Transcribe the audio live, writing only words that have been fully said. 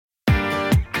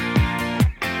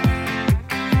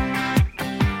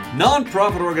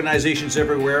Nonprofit organizations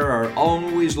everywhere are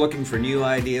always looking for new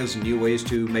ideas and new ways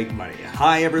to make money.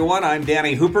 Hi, everyone. I'm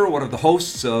Danny Hooper, one of the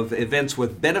hosts of Events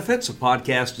with Benefits, a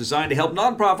podcast designed to help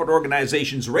nonprofit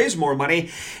organizations raise more money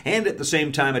and at the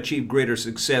same time achieve greater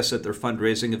success at their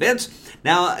fundraising events.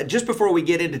 Now, just before we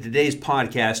get into today's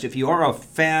podcast, if you are a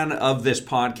fan of this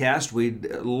podcast, we'd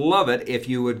love it if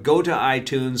you would go to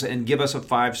iTunes and give us a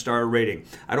 5-star rating.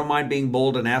 I don't mind being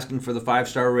bold and asking for the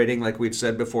 5-star rating like we'd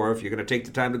said before. If you're going to take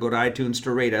the time to go to iTunes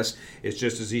to rate us, it's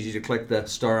just as easy to click the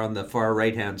star on the far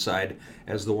right-hand side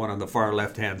as the one on the far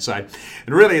left-hand side.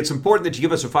 And really, it's important that you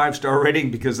give us a 5-star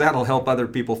rating because that'll help other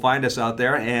people find us out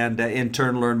there and in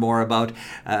turn learn more about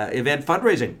event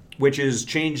fundraising, which is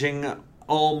changing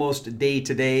almost day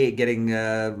to day, getting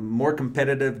more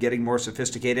competitive, getting more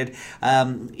sophisticated.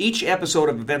 Each episode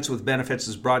of Events with Benefits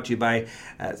is brought to you by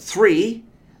three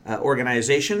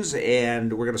organizations,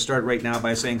 and we're going to start right now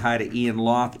by saying hi to Ian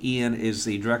Locke. Ian is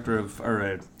the director of,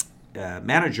 or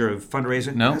manager of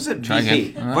fundraising. No, is it try VP?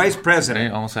 again. Vice president.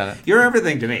 You almost had it. You're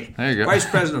everything to me. There you go. Vice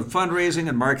president of fundraising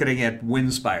and marketing at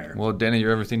Winspire. Well, Danny,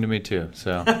 you're everything to me too,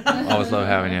 so always love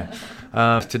having you.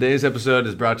 Today's episode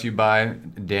is brought to you by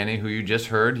Danny, who you just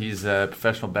heard. He's a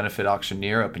professional benefit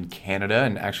auctioneer up in Canada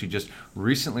and actually just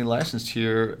recently licensed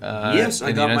here Yes, I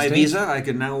in the got United my States. visa. I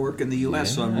can now work in the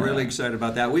U.S., so I'm really excited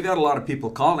about that. We've had a lot of people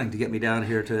calling to get me down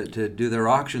here to do their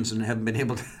auctions and haven't been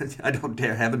able to.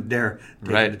 Haven't dare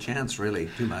taken the chance really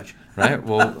too much. Right.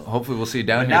 Well, hopefully we'll see you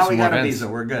down here. Now some we more got a events. visa.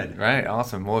 We're good. Right.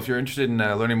 Awesome. Well, if you're interested in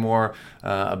learning more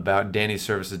about Danny's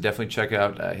services, definitely check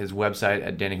out his website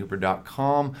at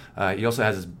dannyhooper.com. He also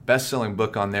has his best-selling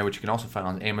book on there, which you can also find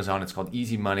on Amazon. It's called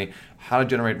Easy Money: How to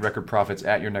Generate Record Profits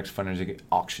at Your Next Fundraising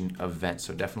Auction Event.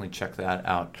 So definitely check that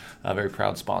out. A very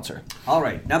proud sponsor. All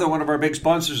right. Another one of our big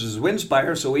sponsors is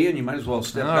Winspire. So Ian, you might as well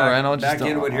step back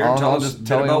into it here and tell us a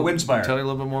bit about Winspire. Tell you a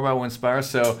little bit more about Winspire.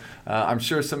 So I'm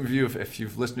sure some of you, if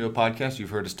you've listened to a podcast, you've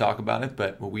heard us talk about it.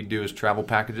 But what we do is travel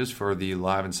packages for the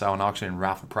live and silent auction and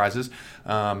raffle prizes.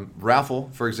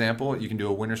 Raffle, for example, you can do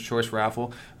a winner's choice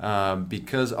raffle.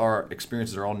 Because our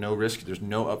experiences are all no risk, there's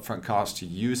no upfront cost to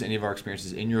use any of our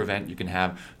experiences in your event. You can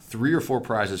have 3 or 4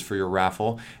 prizes for your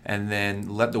raffle and then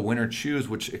let the winner choose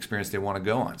which experience they want to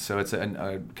go on. So it's a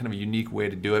kind of a unique way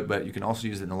to do it, but you can also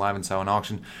use it in the live and silent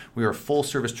auction. We are a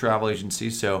full-service travel agency,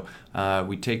 so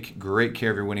we take great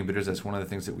care of your winning bidders. That's one of the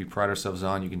things that we pride ourselves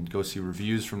on. You can go see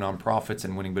reviews from nonprofits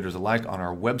and winning bidders alike on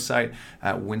our website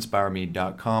at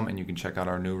winspireme.com, and you can check out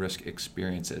our no-risk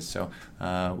experiences. So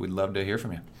we'd love to hear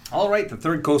from you. All right, the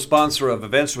third co-sponsor of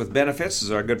Events with Benefits is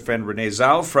our good friend Renee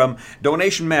Zhao from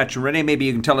Donation Match. Renee, maybe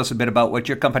you can tell us a bit about what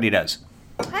your company does.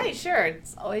 Hi, sure.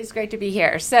 It's always great to be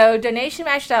here. So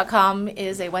donationmatch.com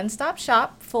is a one-stop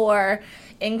shop for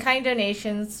in-kind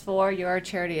donations for your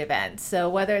charity event. So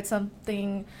whether it's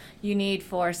something you need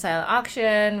for silent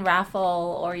auction,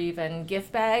 raffle, or even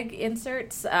gift bag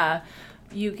inserts,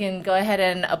 you can go ahead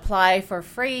and apply for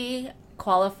free,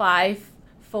 qualify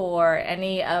for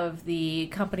any of the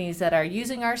companies that are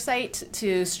using our site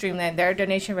to streamline their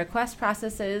donation request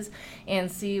processes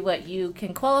and see what you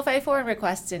can qualify for and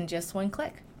request in just one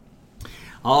click.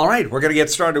 All right, we're going to get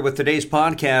started with today's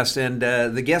podcast, and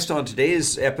the guest on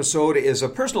today's episode is a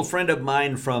personal friend of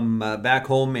mine from back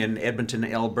home in Edmonton,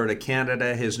 Alberta,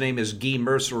 Canada. His name is Guy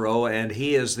Mercereau, and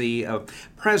he is the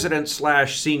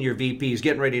president/senior VP. He's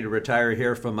getting ready to retire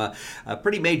here from a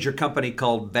pretty major company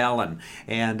called Ballon,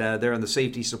 and they're in the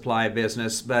safety supply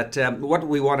business. But what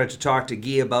we wanted to talk to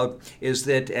Guy about is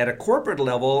that at a corporate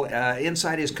level,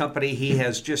 inside his company, he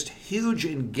has just huge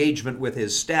engagement with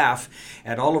his staff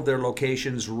at all of their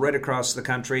locations right across the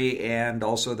country and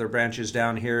also their branches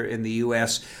down here in the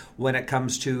U.S. when it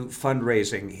comes to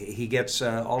fundraising. He gets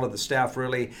all of the staff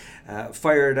really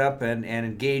fired up and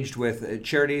engaged with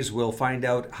charities. We'll find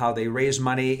out how they raise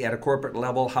money at a corporate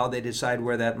level, how they decide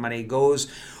where that money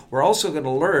goes. We're also going to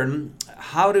learn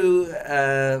how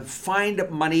to find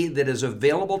money that is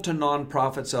available to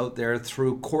nonprofits out there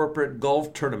through corporate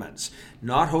golf tournaments.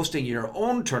 Not hosting your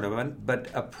own tournament, but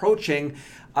approaching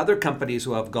other companies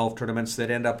who have golf tournaments that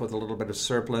end up with a little bit of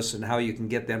surplus and how you can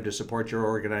get them to support your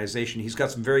organization. He's got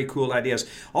some very cool ideas.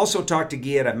 Also talk to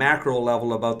Guy at a macro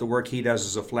level about the work he does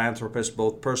as a philanthropist,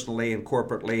 both personally and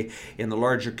corporately in the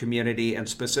larger community, and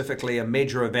specifically a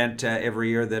major event every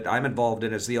year that I'm involved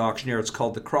in as the auctioneer. It's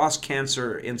called the Cross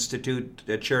Cancer Institute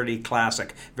Charity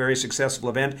Classic. Very successful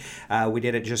event. We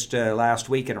did it just last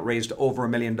week, and it raised over $1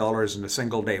 million in a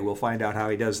single day. We'll find out how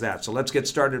he does that. So let's get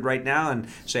started right now and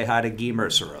say hi to Guy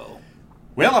Mercereau.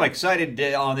 Well, I'm excited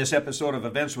on this episode of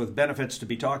Events with Benefits to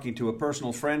be talking to a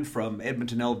personal friend from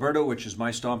Edmonton, Alberta, which is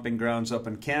my stomping grounds up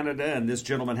in Canada. And this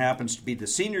gentleman happens to be the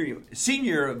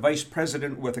senior vice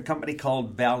president with a company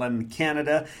called Valin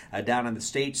Canada. Down in the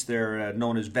States, they're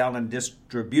known as Valin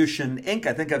Distribution Inc.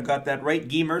 I think I've got that right.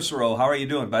 Guy Mercereau, how are you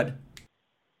doing, bud?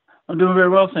 I'm doing very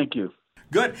well, thank you.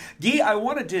 Good. Guy, I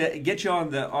wanted to get you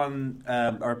on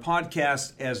our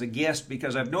podcast as a guest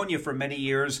because I've known you for many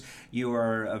years. You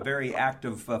are a very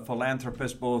active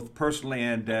philanthropist, both personally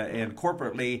and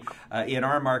corporately in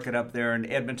our market up there in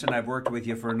Edmonton. I've worked with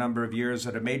you for a number of years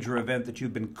at a major event that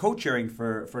you've been co-chairing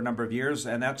for a number of years,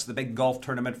 and that's the big golf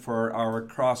tournament for our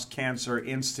Cross Cancer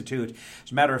Institute.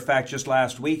 As a matter of fact, just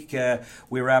last week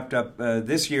we wrapped up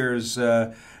this year's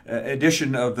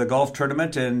edition of the golf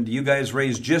tournament, and you guys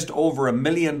raised just over $1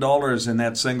 million in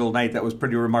that single night. That was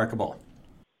pretty remarkable.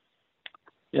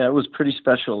 Yeah, it was pretty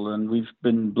special, and we've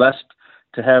been blessed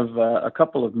to have a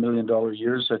couple of $1 million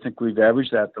years. I think we've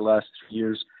averaged that the last 3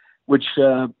 years, which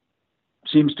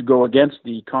seems to go against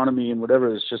the economy and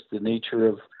whatever. It's just the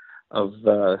nature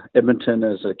of Edmonton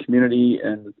as a community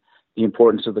and the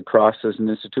importance of the Cross as an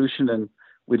institution, and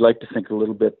we'd like to think a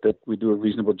little bit that we do a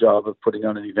reasonable job of putting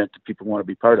on an event that people want to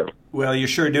be part of. Well, you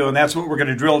sure do, and that's what we're going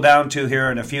to drill down to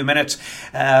here in a few minutes.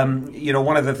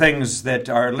 One of the things that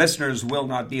our listeners will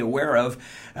not be aware of,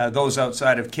 those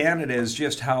outside of Canada, is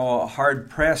just how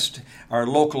hard-pressed our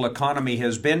local economy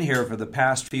has been here for the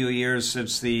past few years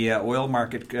since the oil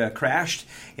market crashed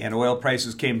and oil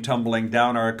prices came tumbling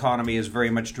down. Our economy is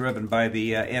very much driven by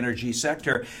the energy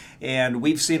sector, and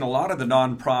we've seen a lot of the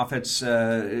nonprofits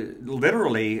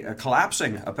literally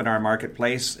collapsing up in our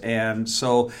marketplace. And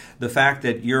so the fact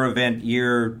that your event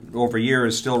year over year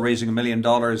is still raising $1 million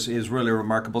is really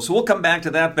remarkable. So we'll come back to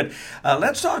that. But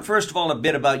let's talk first of all a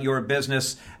bit about your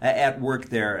business at work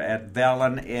there at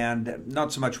Valin, and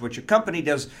not so much what your company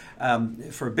does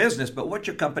for business, but what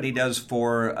your company does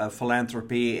for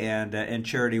philanthropy and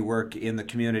charity work in the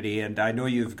community. And I know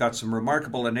you've got some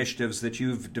remarkable initiatives that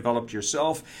you've developed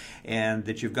yourself and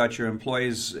that you've got your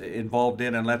employees involved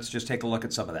in. And let's just take a look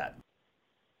at some of that.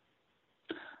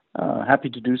 Happy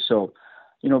to do so.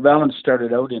 Valin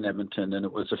started out in Edmonton, and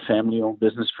it was a family-owned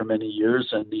business for many years,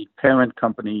 and the parent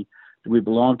company that we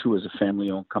belong to is a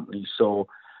family-owned company. So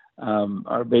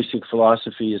our basic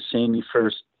philosophy is safety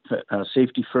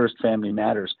first, family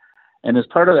matters. And as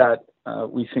part of that,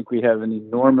 we think we have an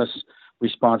enormous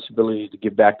responsibility to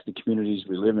give back to the communities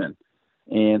we live in.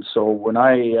 And so when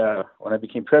I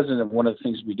became president, one of the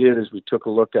things we did is we took a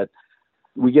look at,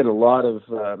 we get a lot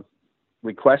of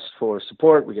requests for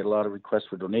support, we get a lot of requests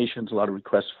for donations, a lot of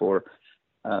requests for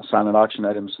silent auction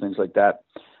items, things like that.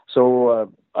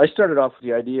 So I started off with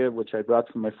the idea, which I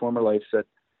brought from my former life, that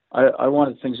I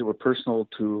wanted things that were personal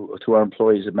to our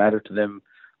employees, that mattered to them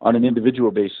on an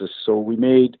individual basis. So we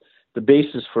made the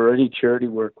basis for any charity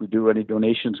work we do, any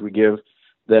donations we give,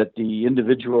 that the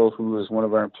individual who is one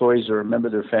of our employees or a member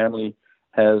of their family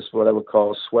has what I would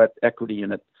call sweat equity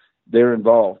in it. They're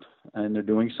involved and they're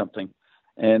doing something.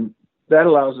 And that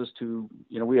allows us to,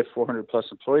 we have 400 plus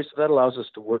employees, so that allows us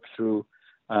to work through,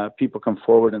 people come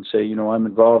forward and say, I'm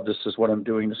involved, this is what I'm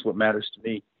doing, this is what matters to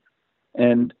me.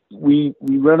 And we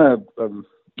run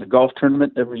a golf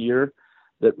tournament every year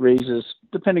that raises,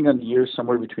 depending on the year,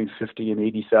 somewhere between $50,000 and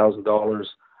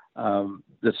 $80,000.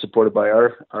 That's supported by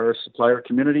our supplier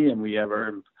community, and we have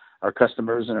our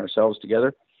customers and ourselves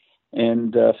together.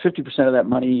 And 50% of that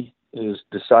money is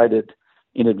decided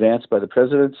in advance by the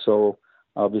president. So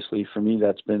obviously for me,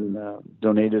 that's been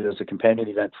donated as a companion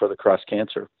event for the Cross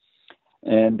Cancer.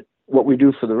 And what we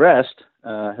do for the rest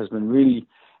has been really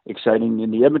exciting.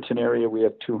 In the Edmonton area, we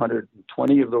have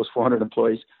 220 of those 400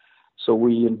 employees. So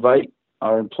we invite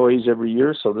our employees every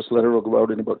year. So this letter will go out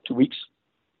in about 2 weeks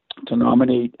to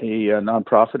nominate a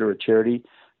nonprofit or a charity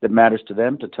that matters to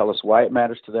them, to tell us why it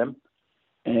matters to them.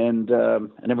 And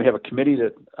then we have a committee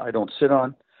that I don't sit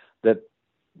on that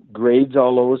grades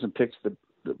all those and picks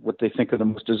what they think are the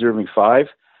most deserving 5.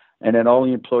 And then all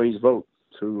the employees vote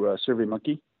through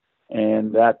SurveyMonkey.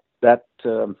 And that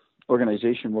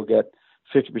organization will get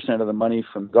 50% of the money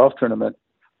from the golf tournament.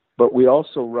 But we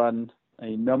also run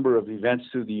a number of events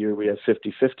through the year. We have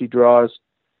 50-50 draws.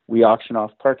 We auction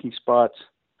off parking spots.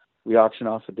 We auction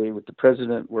off a day with the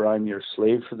president where I'm your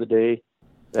slave for the day.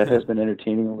 That has been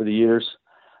entertaining over the years.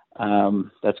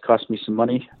 That's cost me some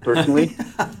money personally.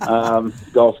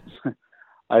 Golf.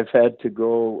 I've had to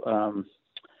go.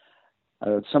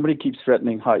 Somebody keeps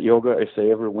threatening hot yoga. If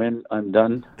they ever win, I'm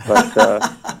done.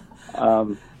 But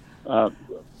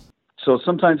so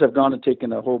sometimes I've gone and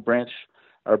taken a whole branch.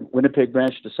 Our Winnipeg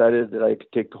branch decided that I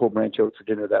could take the whole branch out for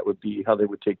dinner. That would be how they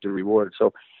would take the reward.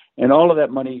 So And all of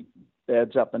that money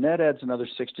adds up, and that adds another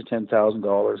 $6,000 to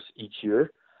 $10,000 each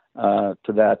year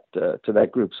to that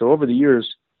group. So over the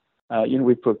years,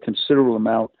 we put a considerable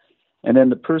amount, and then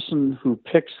the person who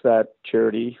picks that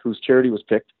charity, whose charity was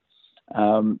picked,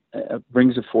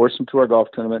 brings a foursome to our golf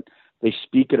tournament. They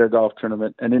speak at our golf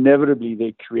tournament, and inevitably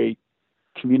they create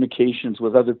communications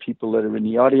with other people that are in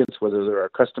the audience, whether they're our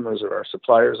customers or our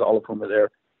suppliers, all of whom are there.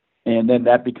 And then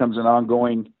that becomes an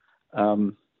ongoing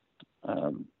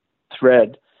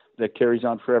thread that carries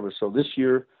on forever. So this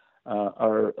year,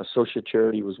 our associate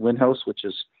charity was Winhouse, which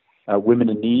is Women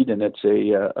in Need, and it's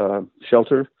a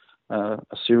shelter, a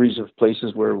series of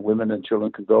places where women and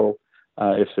children can go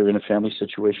if they're in a family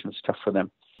situation that's tough for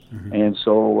them. Mm-hmm. And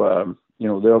so,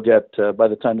 they'll get, by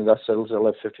the time the dust settles, they'll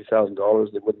have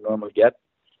 $50,000 they wouldn't normally get.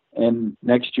 And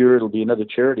next year it'll be another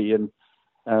charity, and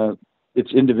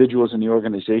it's individuals in the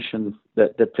organization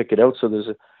that pick it out. So there's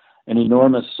an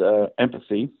enormous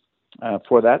empathy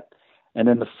for that. And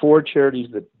then the four charities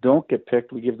that don't get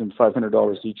picked, we give them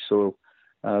 $500 each. So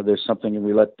there's something, and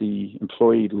we let the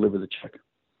employee deliver the check.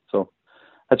 So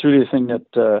that's really the thing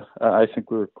that I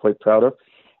think we're quite proud of.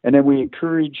 And then we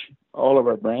encourage all of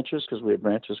our branches, because we have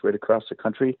branches right across the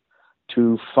country,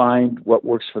 to find what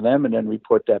works for them and then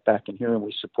report that back in here, and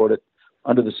we support it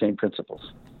under the same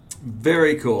principles.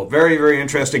 Very cool. Very, very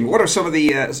interesting. What are some of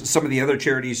the other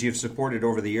charities you've supported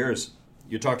over the years?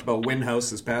 You talked about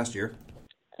Winhouse this past year.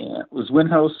 Yeah, it was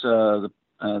Winhouse.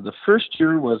 The first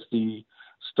year was the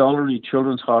Stollery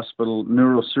Children's Hospital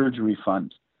Neurosurgery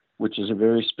Fund, which is a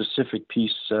very specific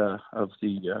piece of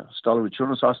the Stollery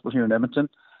Children's Hospital here in Edmonton.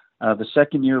 The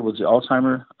second year was the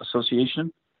Alzheimer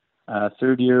Association.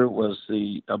 Third year was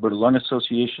the Alberta Lung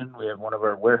Association. We have one of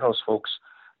our warehouse folks,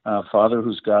 father,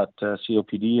 who's got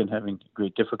COPD and having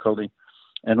great difficulty.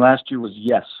 And last year was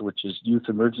YES, which is Youth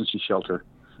Emergency Shelter,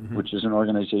 mm-hmm. which is an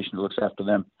organization that looks after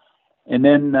them. And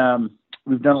then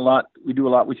we've done a lot. We do a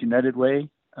lot with United Way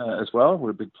as well.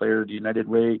 We're a big player at United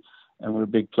Way, and we're a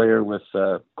big player with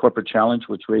Corporate Challenge,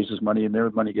 which raises money, and their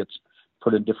money gets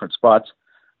put in different spots.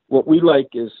 What we like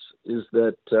is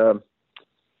that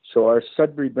so our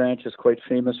Sudbury branch is quite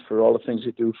famous for all the things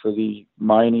we do for the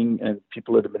mining and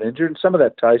people that have been injured. And some of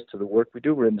that ties to the work we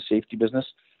do. We're in the safety business.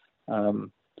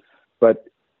 But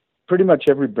pretty much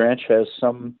every branch has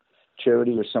some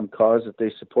charity or some cause that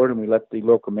they support, and we let the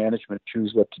local management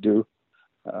choose what to do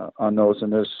on those.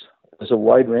 And there's a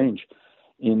wide range.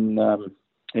 In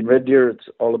Red Deer, it's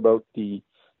all about they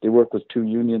work with two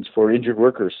unions for injured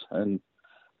workers, and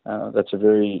that's a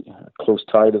very close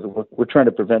tie to the work. We're trying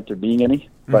to prevent there being any,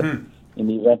 but mm-hmm. in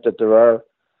the event that there are,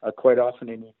 quite often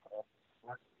they need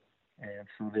work, and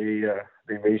so they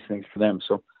raise things for them.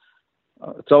 So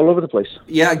it's all over the place.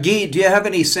 Yeah, Guy, do you have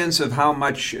any sense of how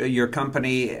much your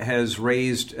company has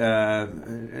raised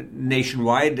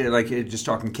nationwide, like just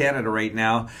talking Canada right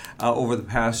now, over the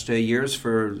past years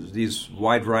for these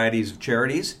wide varieties of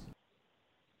charities?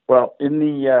 Well,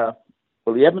 the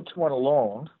Edmonton one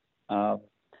alone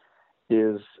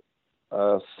is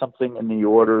something in the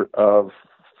order of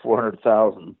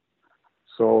 400,000.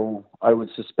 So I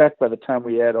would suspect by the time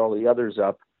we add all the others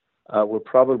up, we're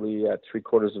probably at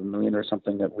 $750,000 or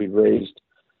something that we've raised.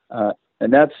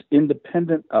 And that's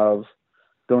independent of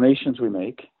donations we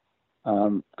make,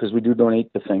 because we do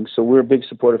donate the things. So we're a big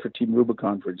supporter for Team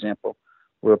Rubicon, for example.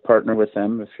 We're a partner with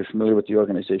them, if you're familiar with the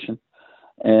organization.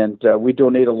 And we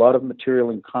donate a lot of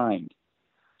material in kind.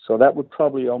 So that would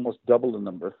probably almost double the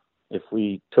number if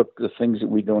we took the things that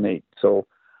we donate. So,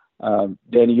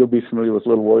 Danny, you'll be familiar with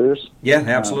Little Warriors. Yeah,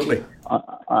 absolutely.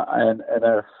 And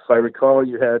if I recall,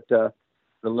 you had the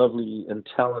lovely and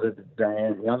talented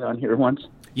Diane Young on here once.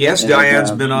 Yes, and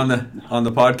Diane's been on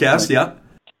the podcast. Yeah.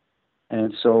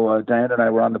 And so Diane and I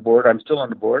were on the board. I'm still on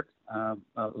the board of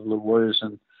Little Warriors,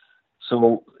 and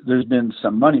so there's been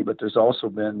some money, but there's also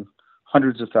been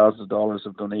hundreds of thousands of dollars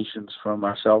of donations from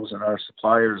ourselves and our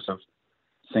suppliers of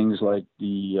things like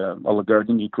all the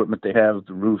gardening equipment they have,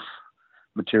 the roof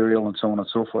material, and so on and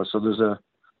so forth. So there's a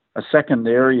second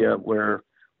area where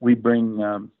we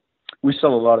we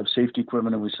sell a lot of safety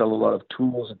equipment, and we sell a lot of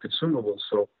tools and consumables.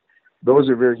 So those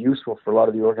are very useful for a lot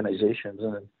of the organizations.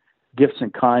 And gifts in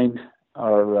kind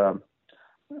are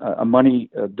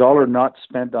a dollar not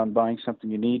spent on buying something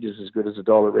you need is as good as a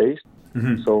dollar raised.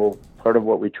 Mm-hmm. So part of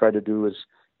what we try to do is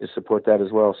support that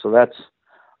as well. So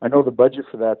I know the budget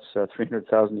for that's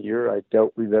 $300,000 a year. I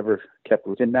doubt we've ever kept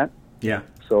within that. Yeah.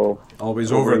 So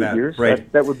always over that, years,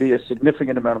 right? That would be a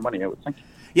significant amount of money, I would think.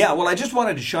 Yeah, well, I just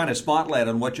wanted to shine a spotlight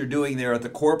on what you're doing there at the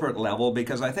corporate level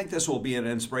because I think this will be an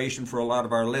inspiration for a lot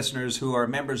of our listeners who are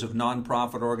members of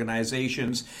nonprofit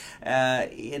organizations,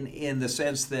 in the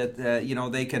sense that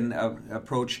they can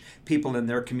approach people in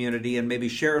their community and maybe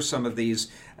share some of these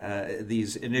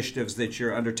initiatives that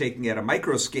you're undertaking at a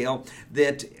micro scale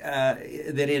that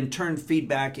in turn feed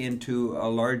back into a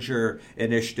larger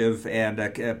initiative. And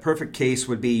a perfect case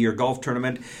would be your golf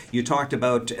tournament. You talked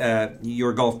about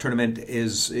your golf tournament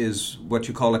is what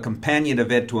you call a companion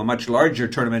event to a much larger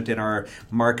tournament in our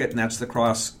market, and that's the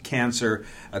Cross Cancer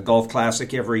Golf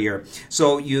Classic every year.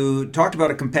 So you talked about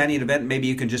a companion event. Maybe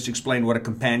you can just explain what a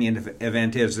companion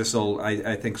event is. This will,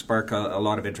 I think, spark a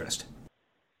lot of interest.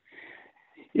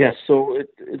 Yes, so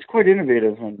it's quite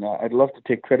innovative, and I'd love to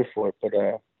take credit for it, but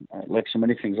like so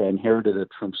many things, I inherited it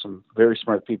from some very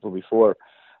smart people before.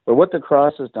 But what the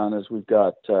Cross has done is we've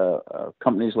got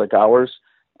companies like ours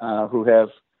who have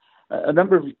a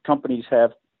number of companies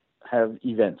have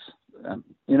events.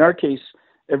 In our case,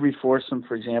 every foursome,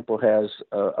 for example, has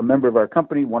a member of our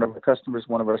company, one of our customers,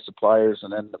 one of our suppliers,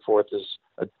 and then the fourth is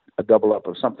a double up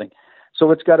of something.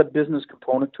 So it's got a business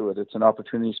component to it. It's an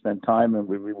opportunity to spend time, and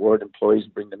we reward employees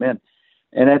and bring them in.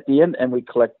 And at the end, and we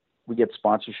get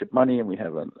sponsorship money, and we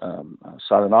have a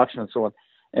silent auction and so on.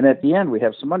 And at the end, we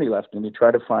have some money left, and we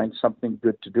try to find something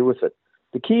good to do with it.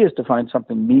 The key is to find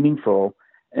something meaningful.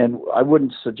 And I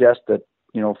wouldn't suggest that,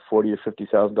 $40,000 or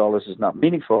 $50,000 is not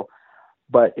meaningful,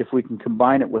 but if we can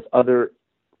combine it with other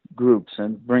groups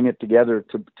and bring it together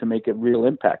to make a real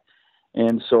impact.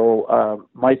 And so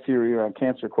my theory around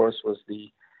cancer, of course, was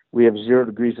we have 0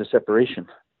 degrees of separation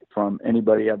from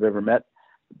anybody I've ever met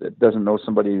that doesn't know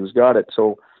somebody who's got it.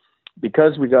 So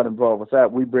because we got involved with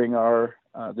that, we bring our,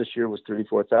 this year was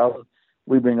 $34,000.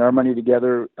 We bring our money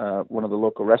together. One of the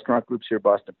local restaurant groups here,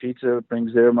 Boston Pizza,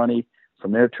 brings their money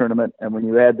from their tournament, and when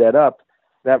you add that up,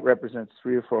 that represents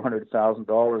 $300,000 or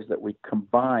 $400,000 that we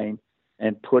combine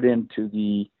and put into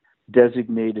the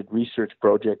designated research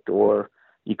project or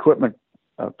equipment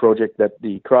project that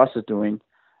the Cross is doing,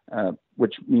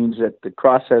 which means that the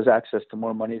Cross has access to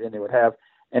more money than they would have,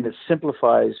 and it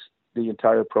simplifies the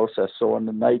entire process. So on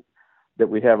the night that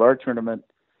we have our tournament,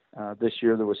 this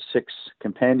year there was 6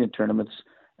 companion tournaments,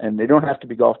 and they don't have to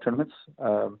be golf tournaments.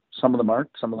 Some of them aren't.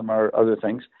 Some of them are other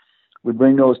things. We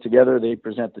bring those together, they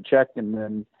present the check, and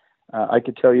then I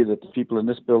could tell you that the people in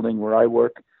this building where I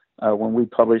work, when we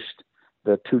published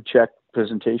the 2 check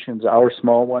presentations, our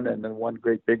small one and then one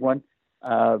great big one,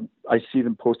 I see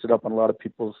them posted up on a lot of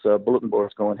people's bulletin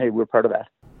boards going, hey, we're part of that.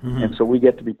 Mm-hmm. And so we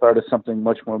get to be part of something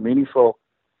much more meaningful,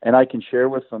 and I can share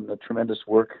with them the tremendous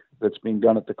work that's being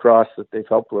done at the Cross that they've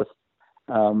helped with.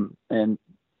 And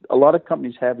a lot of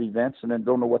companies have events and then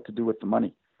don't know what to do with the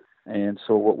money. And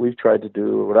so what I've tried to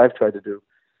do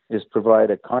is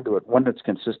provide a conduit, one that's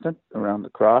consistent around the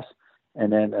Cross,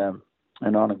 and then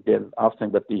and on again off thing.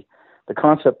 But the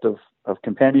concept of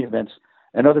companion events,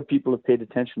 and other people have paid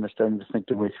attention, are starting to think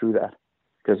their way through that,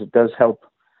 because it does help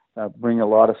bring a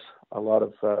lot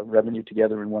of revenue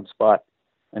together in one spot.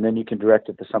 And then you can direct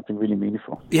it to something really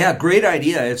meaningful. Yeah, great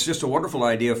idea. It's just a wonderful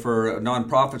idea for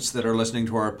nonprofits that are listening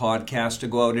to our podcast to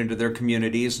go out into their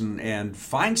communities and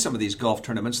find some of these golf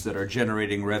tournaments that are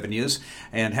generating revenues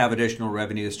and have additional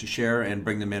revenues to share and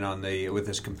bring them in with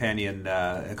this companion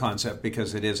concept,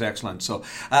 because it is excellent. So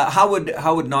how would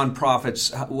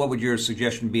nonprofits, what would your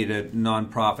suggestion be to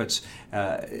nonprofits?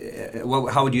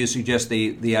 How would you suggest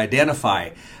they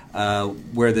identify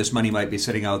where this money might be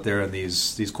sitting out there in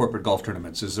these corporate golf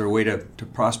tournaments? Is there a way to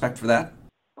prospect for that?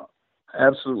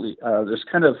 Absolutely. There's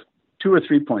kind of 2 or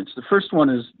 3 points. The first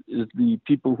one is the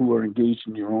people who are engaged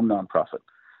in your own nonprofit.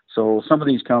 So some of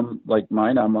these come like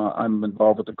mine. I'm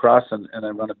involved with the Cross, and I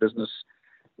run a business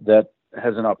that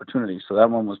has an opportunity. So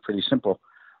that one was pretty simple.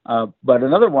 But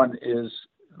another one is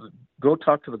go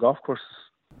talk to the golf courses.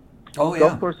 Oh, yeah.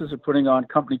 Golf courses are putting on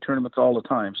company tournaments all the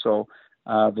time. So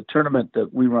the tournament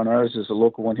that we run, ours is a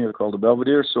local one here called the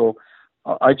Belvedere. So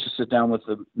I just sit down with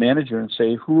the manager and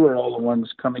say, who are all the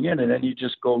ones coming in? And then you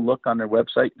just go look on their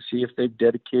website and see if they've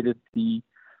dedicated the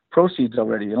proceeds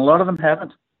already. And a lot of them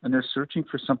haven't, and they're searching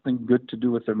for something good to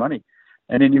do with their money.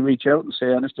 And then you reach out and say,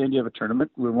 I understand you have a tournament.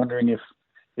 We're wondering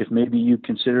if maybe you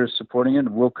consider supporting it,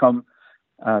 and we'll come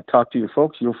talk to your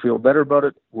folks. You'll feel better about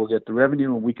it. We'll get the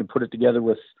revenue, and we can put it together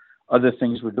with other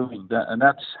things we're doing. And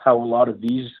that's how a lot of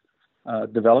these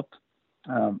developed.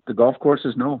 The golf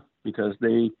courses know, because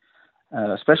they,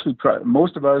 especially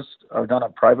most of us are done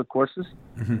on private courses,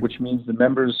 mm-hmm. which means the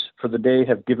members for the day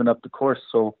have given up the course,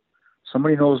 so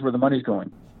somebody knows where the money's going,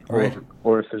 right.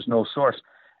 or if there's no source.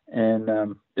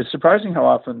 And it's surprising how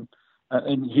often,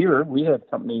 and here we have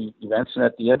company events, and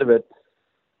at the end of it,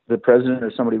 the president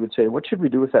or somebody would say, what should we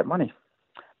do with that money?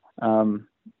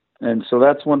 And so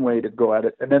that's one way to go at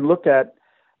it. And then look at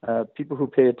people who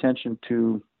pay attention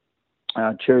to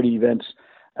charity events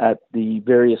at the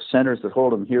various centers that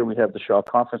hold them. Here we have the Shaw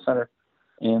Conference Center.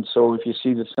 And so if you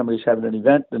see that somebody's having an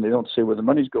event and they don't say where the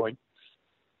money's going,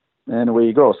 and away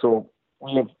you go. So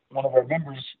we have one of our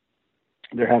members,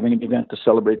 they're having an event to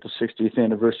celebrate the 60th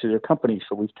anniversary of their company.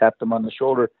 So we've tapped them on the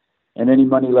shoulder, and any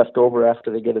money left over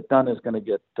after they get it done is going to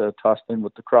get tossed in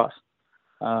with the cross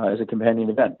as a companion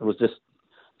event. It was just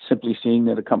simply seeing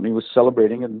that a company was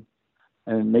celebrating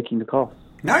and making the call.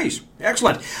 Nice.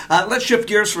 Excellent. Let's shift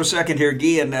gears for a second here,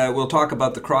 Guy, and we'll talk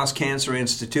about the Cross Cancer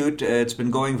Institute. It's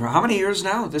been going for how many years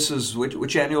now? This is,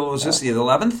 which annual was this, the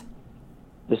 11th?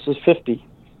 This is 50.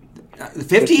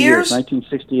 50 years?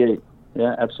 1968.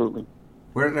 Yeah, absolutely.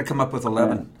 Where did I come up with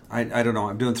 11? I don't know.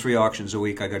 I'm doing 3 auctions a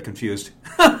week. I got confused.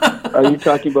 Are you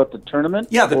talking about the tournament?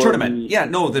 Yeah, the tournament.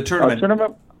 The tournament.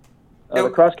 Tournament? The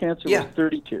Cross Cancer was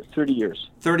 30 years.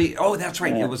 30. Oh, that's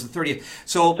right. Yeah. It was the 30th.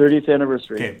 So 30th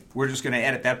anniversary. Okay, we're just going to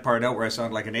edit that part out where I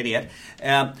sound like an idiot.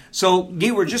 So,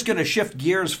 Guy, we're just going to shift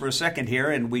gears for a second here,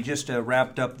 and we just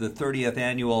wrapped up the 30th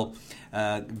annual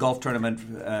golf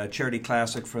tournament charity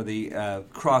classic for the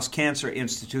Cross Cancer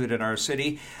Institute in our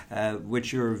city,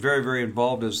 which you're very, very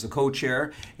involved as the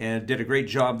co-chair and did a great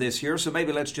job this year. So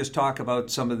maybe let's just talk about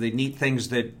some of the neat things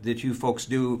that you folks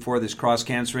do for this Cross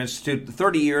Cancer Institute.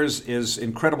 30 years is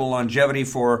incredible longevity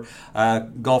for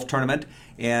golf tournament,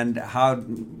 and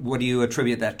what do you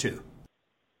attribute that to?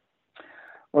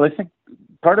 Well, I think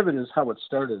part of it is how it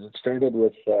started. It started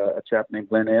with a chap named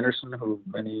Glenn Anderson, who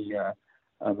many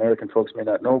American folks may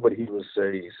not know, but he's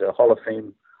a Hall of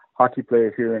Fame hockey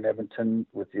player here in Edmonton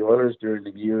with the Oilers during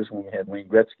the years when we had Wayne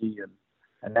Gretzky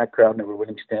and that crowd, and they were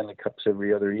winning Stanley Cups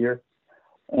every other year.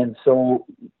 And so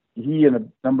he and a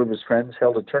number of his friends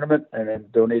held a tournament and then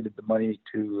donated the money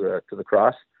to the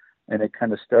Cross, and it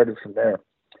kind of started from there.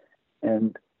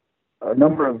 And a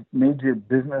number of major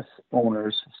business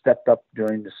owners stepped up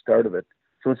during the start of it.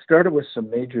 So it started with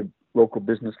some major local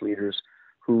business leaders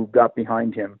who got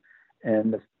behind him.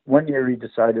 And one year he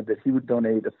decided that he would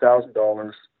donate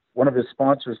 $1,000. One of his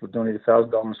sponsors would donate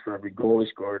 $1,000 for every goal he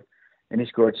scored, and he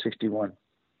scored 61.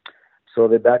 So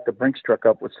they backed the Brinks truck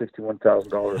up with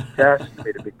 $61,000 cash and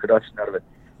made a big production out of it.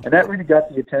 And that really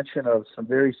got the attention of some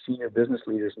very senior business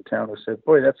leaders in town who said,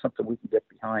 boy, that's something we can get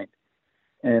behind.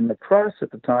 And the Cross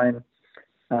at the time,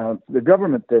 the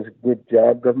government does a good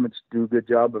job. Governments do a good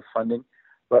job of funding.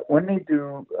 But when they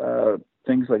do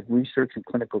things like research and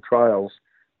clinical trials,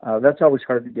 that's always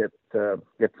hard to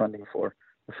get funding for.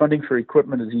 The funding for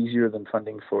equipment is easier than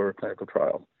funding for clinical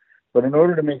trials. But in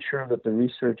order to make sure that the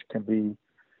research can be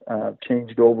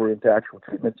changed over into actual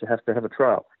treatments, you have to have a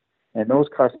trial. And those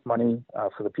cost money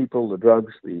for the people, the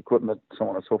drugs, the equipment, so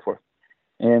on and so forth.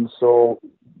 And so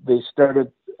they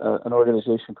started an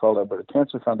organization called Alberta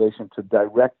Cancer Foundation to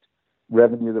direct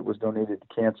revenue that was donated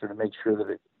to cancer to make sure that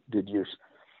it did use.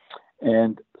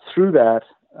 And through that,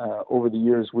 over the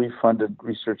years, we've funded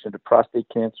research into prostate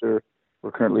cancer.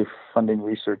 We're currently funding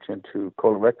research into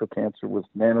colorectal cancer with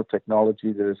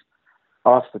nanotechnology that is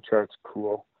off the charts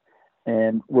cool.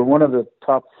 And we're one of the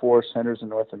top 4 centers in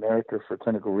North America for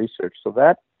clinical research. So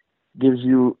that gives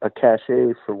you a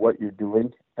cachet for what you're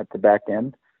doing at the back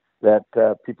end that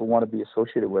people want to be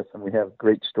associated with, and we have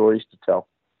great stories to tell.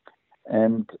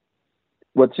 And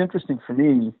what's interesting for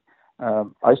me,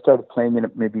 I started playing in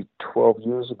it maybe 12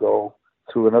 years ago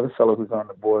through another fellow who's on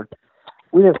the board.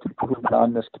 We have people who've been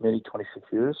on this committee 26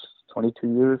 years,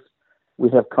 22 years. We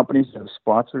have companies that have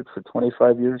sponsored for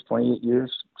 25 years, 28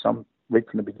 years, some right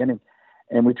from the beginning.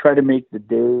 And we try to make the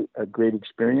day a great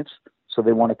experience so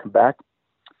they want to come back.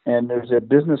 And there's a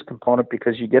business component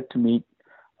because you get to meet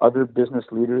other business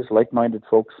leaders, like-minded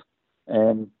folks.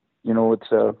 And, you know,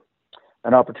 it's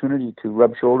an opportunity to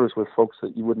rub shoulders with folks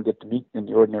that you wouldn't get to meet in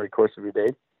the ordinary course of your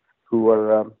day who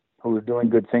are doing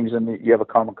good things, and you have a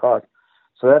common cause.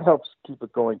 So that helps keep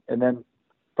it going. And then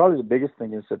probably the biggest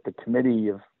thing is that the committee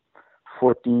of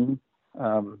 14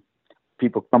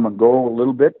 people come and go a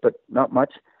little bit, but not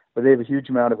much. But they have a huge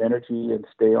amount of energy and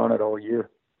stay on it all year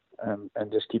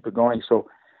and just keep it going. So,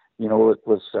 you know, it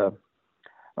was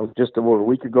just over a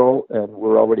week ago, and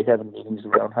we're already having meetings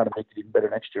around how to make it even better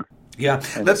next year. Yeah,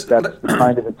 that's the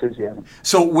kind of enthusiasm.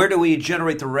 So where do we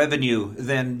generate the revenue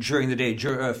then during the day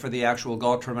for the actual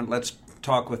golf tournament? Let's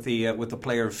talk with the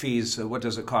player fees. What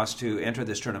does it cost to enter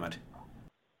this tournament?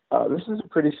 This is a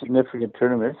pretty significant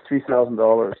tournament. It's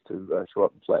 $3,000 to show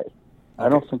up and play. I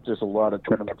don't think there's a lot of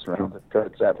tournaments around that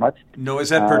charge that much. No, is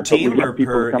that per team or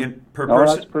per person? No,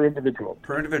 that's per individual.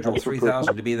 Per individual,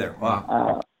 $3,000 to be there.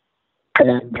 Wow.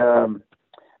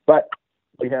 But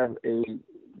we have a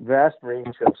vast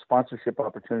range of sponsorship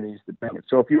opportunities to bring it.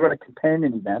 So if you run a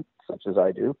companion event, such as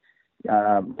I do,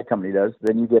 my company does,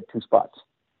 then you get 2 spots.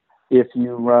 If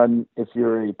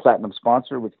you're a platinum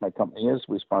sponsor, which my company is,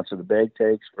 we sponsor the bag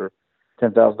tags for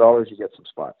 $10,000, you get some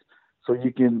spots. So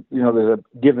you can, there's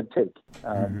a give and take.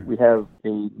 We have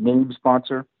a name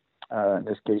sponsor, in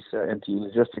this case, NTE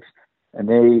Logistics, and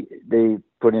they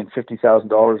put in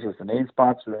 $50,000 as the name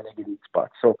sponsor, and they get each spot.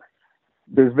 So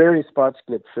there's various spots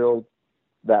get filled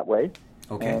that way.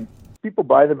 Okay. And people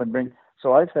buy them and bring.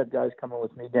 So I've had guys come in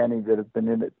with me, Danny, that have been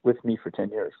in it with me for 10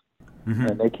 years,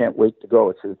 and they can't wait to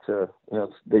go.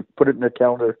 They put it in their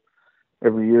calendar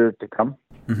every year to come,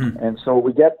 and so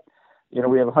we get.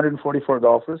 We have 144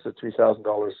 golfers at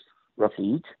 $3,000 roughly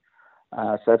each.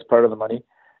 So that's part of the money.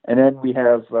 And then we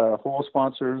have hole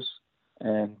sponsors,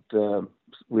 and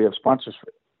we have sponsors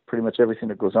for pretty much everything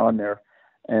that goes on there,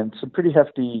 and some pretty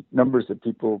hefty numbers that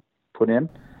people put in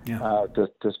to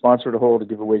sponsor the hole, to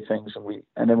give away things.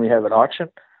 And then we have an auction,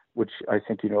 which I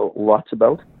think you know lots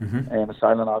about, and a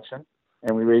silent auction,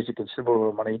 and we raise a considerable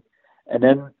amount of money. And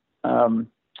then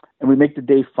and we make the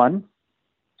day fun.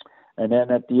 And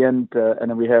then at the end, and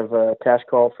then we have a cash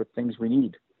call for things we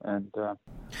need. And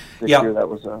this year that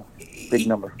was a big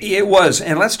number. It was.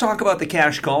 And let's talk about the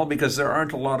cash call, because there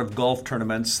aren't a lot of golf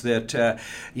tournaments that,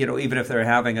 even if they're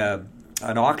having an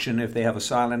auction, if they have a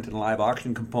silent and live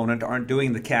auction component, aren't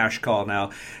doing the cash call now.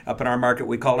 Up in our market,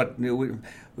 we call it,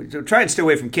 we try and stay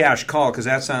away from cash call, because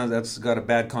that's got a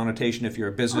bad connotation if you're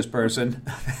a business person.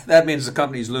 That means the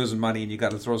company's losing money and you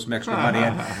got to throw some extra money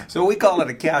in. So we call it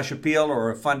a cash appeal, or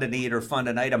a fund an eat, or fund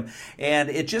an item. And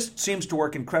it just seems to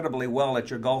work incredibly well at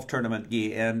your golf tournament,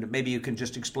 Guy. And maybe you can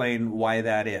just explain why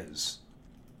that is,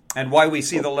 and why we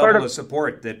see the level of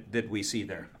support that we see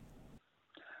there.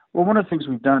 Well, one of the things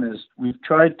we've done is we've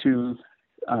tried to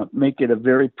make it a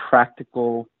very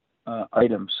practical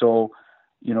item. So,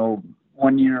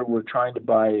 one year we're trying to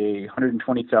buy a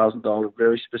 $120,000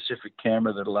 very specific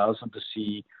camera that allows them to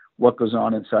see what goes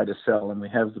on inside a cell. And we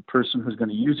have the person who's going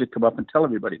to use it come up and tell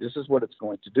everybody, this is what it's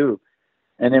going to do.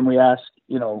 And then we ask,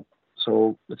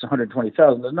 so it's $120,000.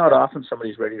 There's not often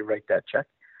somebody's ready to write that check.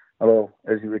 Although,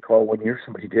 as you recall, 1 year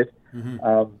somebody did.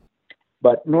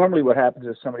 But normally what happens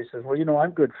is somebody says, well,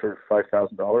 I'm good for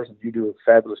 $5,000, and you do a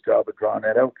fabulous job of drawing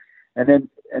that out. And then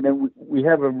we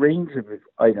have a range of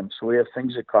items. So we have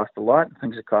things that cost a lot and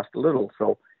things that cost a little.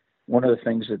 So one of the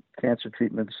things that cancer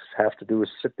treatments have to do is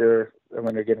sit there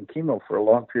when they're getting chemo for a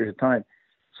long period of time.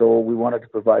 So we wanted to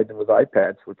provide them with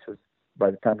iPads, which is,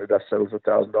 by the time the dust settles,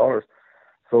 $1,000.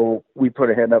 So we put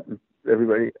a hand up, and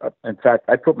everybody up. In fact,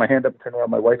 I put my hand up and turned around.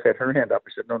 My wife had her hand up.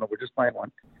 I said, no, we're just buying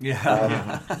one.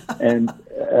 Yeah.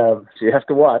 So you have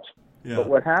to watch. Yeah. But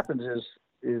what happens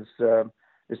is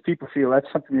people feel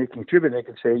that's something they can contribute. They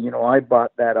can say, I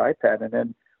bought that iPad, and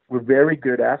then we're very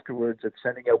good afterwards at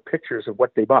sending out pictures of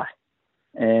what they buy.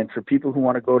 And for people who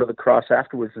want to go to the cross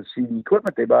afterwards and see the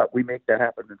equipment they bought, we make that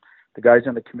happen. And the guys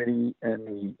on the committee and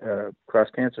the Cross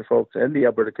Cancer folks and the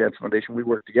Alberta Cancer Foundation, we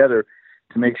work together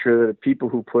to make sure that the people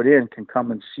who put in can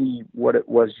come and see what it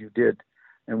was you did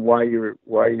and why your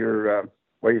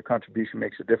contribution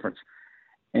makes a difference.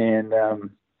 And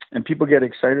people get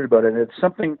excited about it. And it's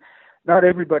something. Not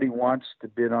everybody wants to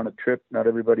bid on a trip. Not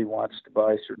everybody wants to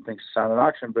buy certain things to silent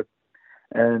auction, but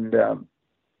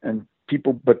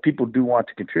people do want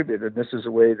to contribute. And this is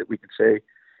a way that we can say,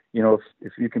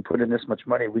 if you can put in this much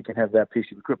money, we can have that piece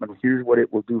of equipment. Here's what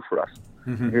it will do for us.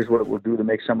 Here's what it will do to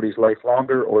make somebody's life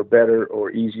longer or better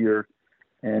or easier.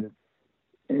 And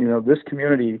this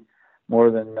community,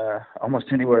 more than almost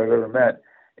anywhere I've ever met,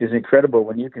 is incredible.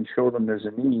 When you can show them there's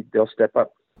a need, they'll step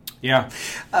up. Yeah.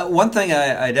 One thing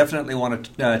I definitely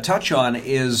want to touch on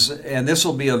is, and this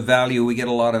will be of value, we get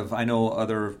a lot of, I know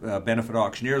other benefit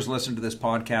auctioneers listen to this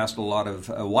podcast,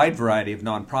 a wide variety of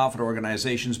nonprofit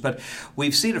organizations, but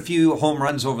we've seen a few home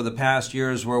runs over the past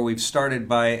years where we've started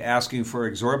by asking for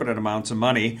exorbitant amounts of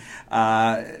money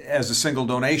as a single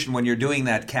donation. When you're doing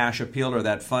that cash appeal or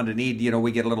that fund a need,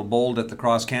 we get a little bold at the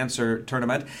Cross Cancer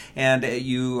Tournament, and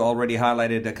you already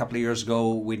highlighted a couple of years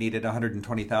ago we needed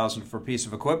 $120,000 for a piece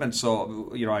of equipment.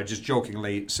 So, I just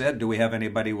jokingly said, do we have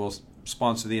anybody who will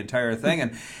sponsor the entire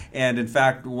thing? And in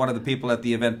fact, one of the people at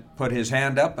the event put his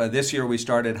hand up. This year we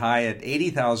started high at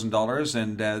 $80,000,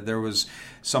 and there was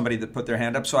somebody that put their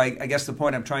hand up. So I guess the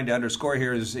point I'm trying to underscore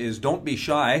here is don't be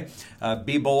shy.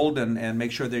 Be bold and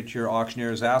make sure that your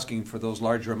auctioneer is asking for those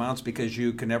larger amounts, because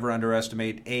you can never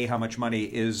underestimate, A, how much money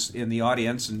is in the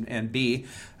audience, and B,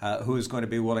 who is going to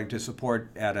be willing to support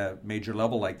at a major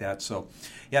level like that. So,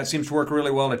 yeah, it seems to work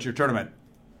really well at your tournament.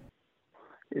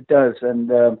 It does. And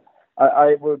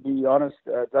I would be honest,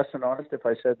 less than honest, if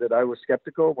I said that I was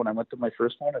skeptical when I went to my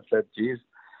first one. I said, geez.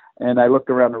 And I looked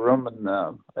around the room,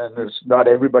 and there's not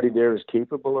everybody there is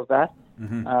capable of that.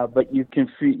 But you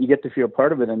get to feel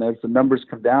part of it. And as the numbers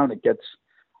come down, it gets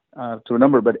to a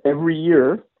number. But every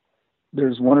year,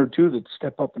 there's one or two that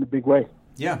step up in a big way.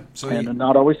 Yeah. And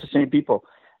not always the same people.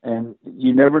 And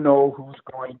you never know who's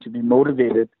going to be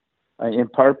motivated, in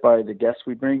part by the guests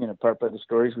we bring, and in part by the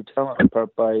stories we tell, and in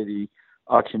part by the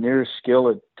auctioneer's skill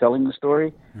at telling the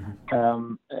story.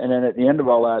 And then at the end of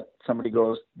all that, somebody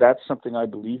goes, that's something I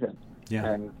believe in. Yeah.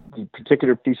 And the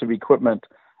particular piece of equipment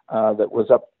that was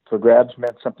up for grabs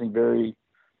meant something very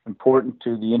important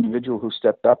to the individual who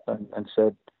stepped up and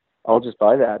said, I'll just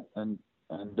buy that. And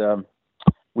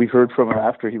we heard from him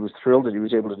after. He was thrilled that he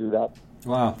was able to do that.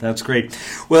 Wow, that's great.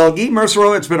 Well, Guy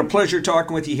Mercereau, it's been a pleasure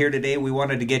talking with you here today. We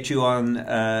wanted to get you on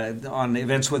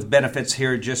Events with Benefits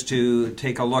here just to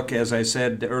take a look, as I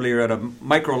said earlier, at a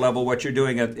micro level, what you're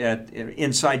doing at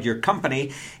inside your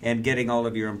company and getting all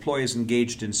of your employees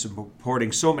engaged in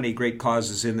supporting so many great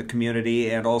causes in the community,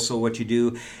 and also what you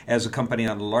do as a company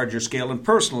on a larger scale, and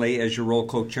personally as your role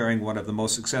co-chairing one of the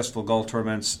most successful golf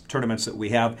tournaments that we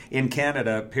have in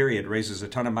Canada, period. Raises a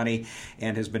ton of money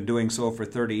and has been doing so for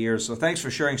 30 years. So thanks for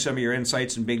sharing some of your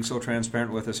insights and being so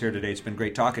transparent with us here today. It's been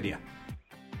great talking to you.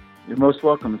 You're most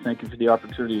welcome. Thank you for the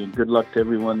opportunity, and good luck to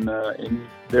everyone in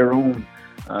their own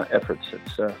efforts.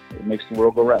 It makes the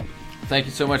world go round. Thank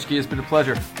you so much, Guy. It's been a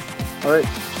pleasure. All right.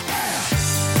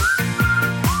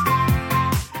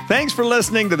 Thanks for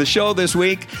listening to the show this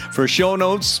week. For show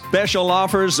notes, special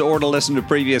offers, or to listen to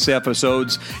previous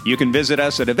episodes, you can visit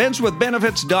us at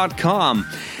eventswithbenefits.com.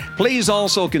 Please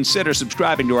also consider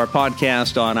subscribing to our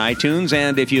podcast on iTunes,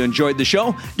 and if you enjoyed the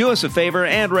show, do us a favor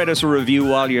and write us a review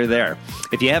while you're there.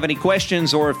 If you have any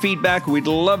questions or feedback, we'd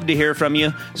love to hear from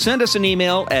you. Send us an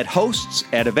email at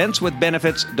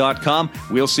hosts@eventswithbenefits.com.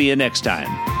 We'll see you next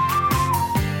time.